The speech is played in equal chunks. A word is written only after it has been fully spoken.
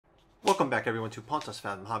Welcome back everyone to Pontus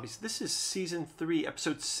Fathom Hobbies. This is Season 3,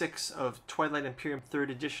 Episode 6 of Twilight Imperium 3rd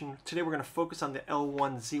Edition. Today we're going to focus on the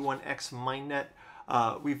L1Z1X Mindnet.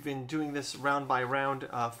 We've been doing this round by round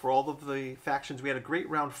for all of the factions. We had a great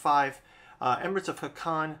round 5. Emirates of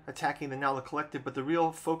Hakan attacking the Nala Collective, but the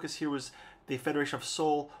real focus here was the Federation of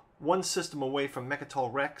Sol, one system away from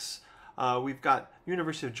Mechatol Rex. We've got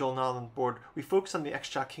University of Jolnar on board. We focused on the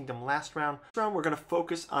X-Jaw Kingdom last round. This round we're going to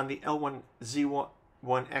focus on the L1Z1X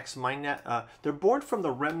Mindnet. They're born from the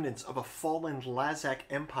remnants of a fallen Lazak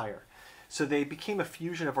empire. So they became a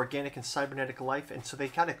fusion of organic and cybernetic life, and so they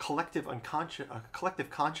got a collective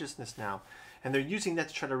consciousness now. And they're using that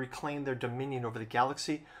to try to reclaim their dominion over the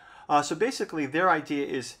galaxy. So basically their idea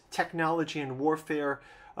is technology and warfare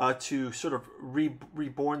to sort of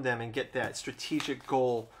reborn them and get that strategic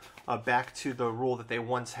goal back to the rule that they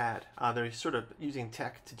once had. They're sort of using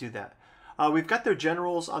tech to do that. We've got their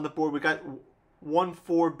generals on the board. We've got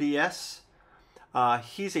 1-4BS.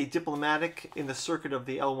 He's a diplomatic in the circuit of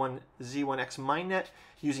the L1Z1X Mindnet,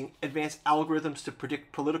 using advanced algorithms to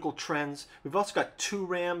predict political trends. We've also got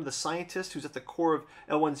 2RAM, the scientist, who's at the core of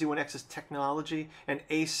L1Z1X's technology, and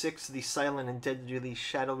A6, the silent and deadly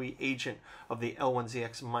shadowy agent of the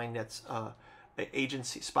L1ZX Mindnet's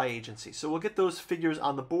spy agency. So we'll get those figures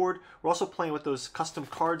on the board. We're also playing with those custom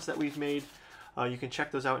cards that we've made. You can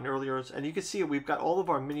check those out in earlier, and you can see we've got all of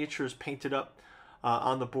our miniatures painted up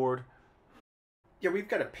on the board. Yeah, we've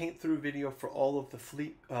got a paint-through video for all of the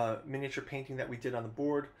fleet miniature painting that we did on the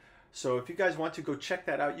board. So if you guys want to go check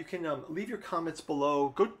that out, you can leave your comments below.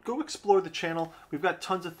 Go explore the channel. We've got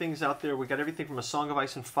tons of things out there. We got everything from A Song of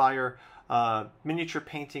Ice and Fire, miniature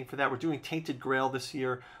painting for that. We're doing Tainted Grail this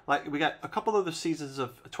year. We got a couple other seasons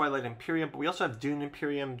of Twilight Imperium, but we also have Dune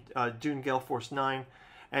Imperium, Dune Gale Force 9,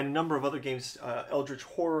 and a number of other games, Eldritch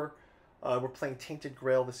Horror. We're playing Tainted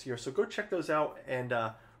Grail this year, so go check those out, and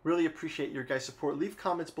really appreciate your guys' support. Leave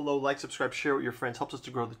comments below, like, subscribe, share with your friends. Helps us to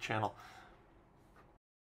grow the channel.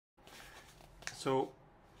 So,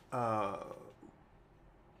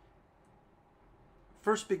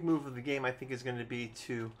 first big move of the game, I think, is going to be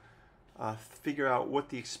to figure out what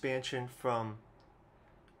the expansion from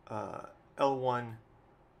L1Z1X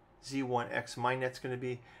Mindnet's going to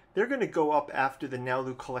be. They're going to go up after the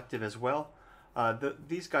Nalu Collective as well.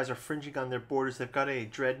 These guys are fringing on their borders. They've got a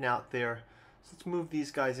dreadnought there. So let's move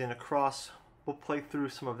these guys in across. We'll play through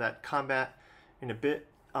some of that combat in a bit.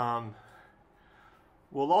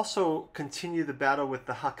 We'll also continue the battle with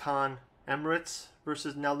the Hakan Emirates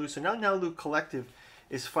versus Nalu. So now Nalu Collective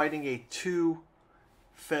is fighting a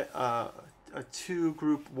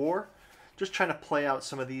two-group war. Just trying to play out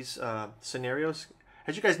some of these scenarios.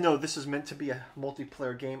 As you guys know, this is meant to be a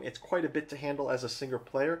multiplayer game. It's quite a bit to handle as a single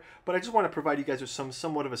player, but I just want to provide you guys with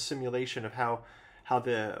somewhat of a simulation of how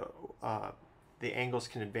the angles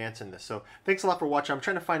can advance in this. So thanks a lot for watching. I'm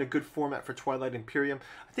trying to find a good format for Twilight Imperium.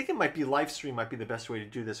 I think it might be live stream might be the best way to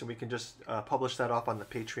do this, and we can just publish that off on the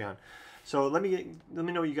Patreon. So let me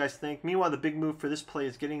know what you guys think. Meanwhile, the big move for this play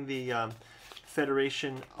is getting the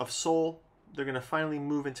Federation of Sol. They're going to finally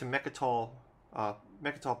move into Mechatol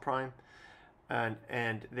Prime.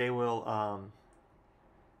 And they will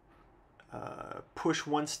push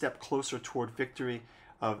one step closer toward victory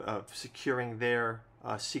of securing their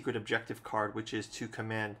secret objective card, which is to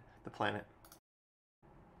command the planet.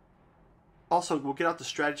 Also, we'll get out the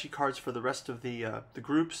strategy cards for the rest of the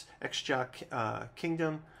groups. X-Jaw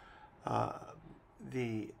Kingdom,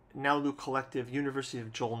 the Nalu Collective, University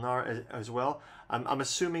of Jolnar as well. I'm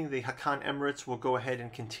assuming the Hakan Emirates will go ahead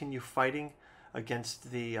and continue fighting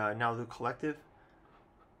against the Nalu Collective.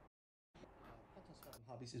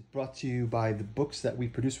 Hobbies is brought to you by the books that we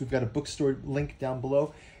produce. We've got a bookstore link down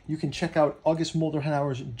below. You can check out August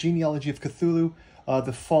Mulderhauer's Genealogy of Cthulhu,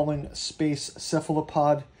 the Fallen Space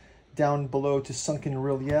Cephalopod down below to Sunken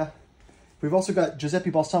Relief. We've also got Giuseppe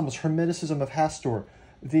Balsamo's Hermeticism of Hastur.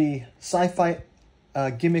 The sci-fi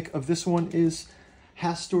gimmick of this one is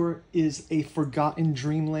Hastur is a forgotten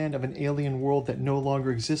dreamland of an alien world that no longer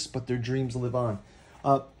exists, but their dreams live on.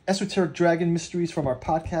 Esoteric Dragon Mysteries from our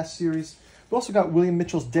podcast series. We've also got William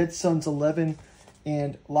Mitchell's Dead Sons 11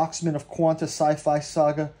 and Locksmen of Quanta Sci-Fi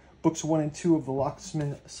Saga, books 1 and 2 of the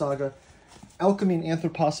Locksmen Saga. Alchemy and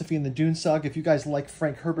Anthroposophy in the Dune Saga. If you guys like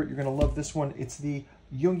Frank Herbert, you're going to love this one. It's the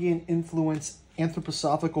Jungian influence,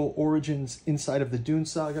 anthroposophical origins inside of the Dune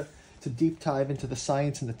Saga. It's a deep dive into the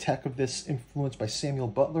science and the tech of this, influenced by Samuel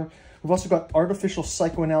Butler. We've also got Artificial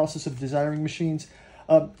Psychoanalysis of Desiring Machines.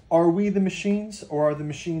 Are we the machines, or are the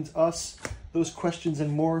machines us? Those questions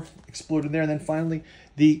and more exploded there. And then finally,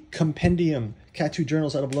 the Compendium, Cat 2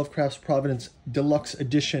 Journals out of Lovecraft's Providence Deluxe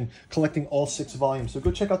Edition, collecting all 6 volumes. So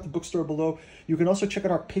go check out the bookstore below. You can also check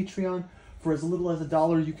out our Patreon. For as little as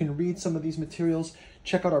 $1, you can read some of these materials.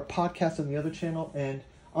 Check out our podcast on the other channel. And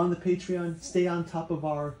on the Patreon, stay on top of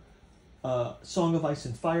our Song of Ice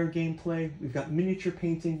and Fire gameplay. We've got miniature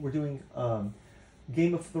painting. We're doing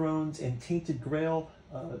Game of Thrones and Tainted Grail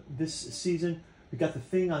this season. We've got the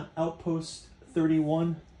thing on Outpost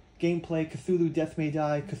 31 gameplay, Cthulhu Death May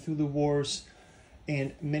Die, Cthulhu Wars,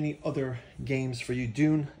 and many other games for you.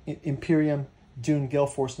 Dune, Imperium, Dune, Gale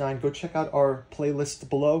Force 9. Go check out our playlist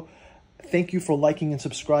below. Thank you for liking and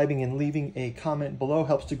subscribing and leaving a comment below.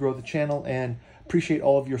 Helps to grow the channel, and appreciate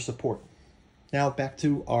all of your support. Now back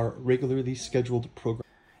to our regularly scheduled program.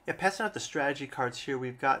 Yeah, passing out the strategy cards here.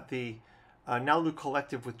 We've got the Naulu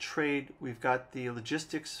Collective with trade. We've got the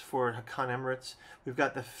logistics for Hakan Emirates. We've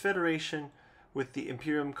got the Federation with the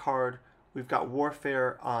Imperium card. We've got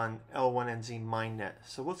warfare on L1Z1X Mindnet.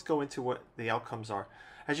 So let's go into what the outcomes are.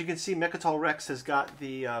 As you can see, Mechatol Rex has got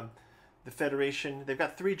the Federation. They've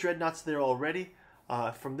got 3 dreadnoughts there already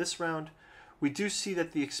from this round. We do see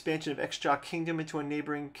that the expansion of Xja Kingdom into a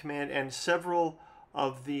neighboring command, and several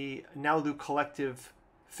of the Naulu Collective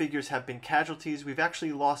figures have been casualties. We've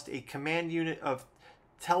actually lost a command unit of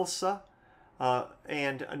Telsa,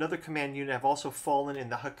 and another command unit have also fallen in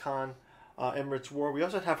the Hakan Emirates War. We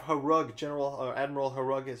also have Harug, Admiral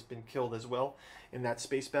Harug has been killed as well in that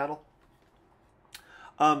space battle.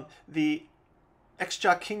 The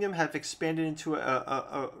Xja Kingdom have expanded into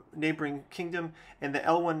a neighboring kingdom, and the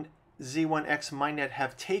L1Z1X Mindnet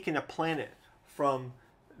have taken a planet from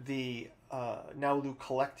the Naulu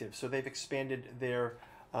Collective, so they've expanded their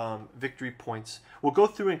victory points. We'll go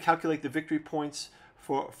through and calculate the victory points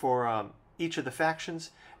for each of the factions,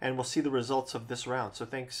 and we'll see the results of this round. So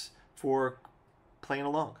thanks for playing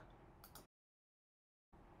along.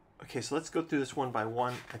 Okay, so let's go through this one by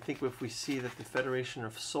one. I think if we see that the Federation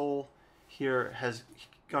of Sol here has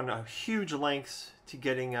gone to huge lengths to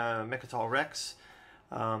getting Mechatol Rex.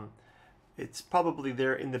 It's probably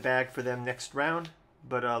there in the bag for them next round,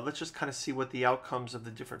 but let's just kind of see what the outcomes of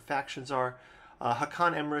the different factions are.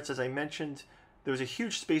 Hakan Emirates, as I mentioned, there was a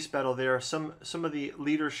huge space battle there. Some of the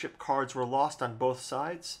leadership cards were lost on both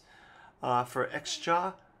sides. For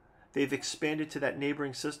Xja, they've expanded to that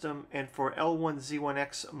neighboring system, and for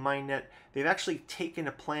L1Z1X Mindnet, they've actually taken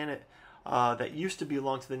a planet that used to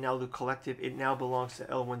belong to the Naulu Collective. It now belongs to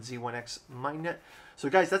L1Z1X Mindnet. So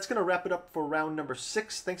guys, that's going to wrap it up for round number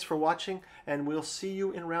 6. Thanks for watching, and we'll see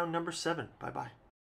you in round number 7. Bye-bye.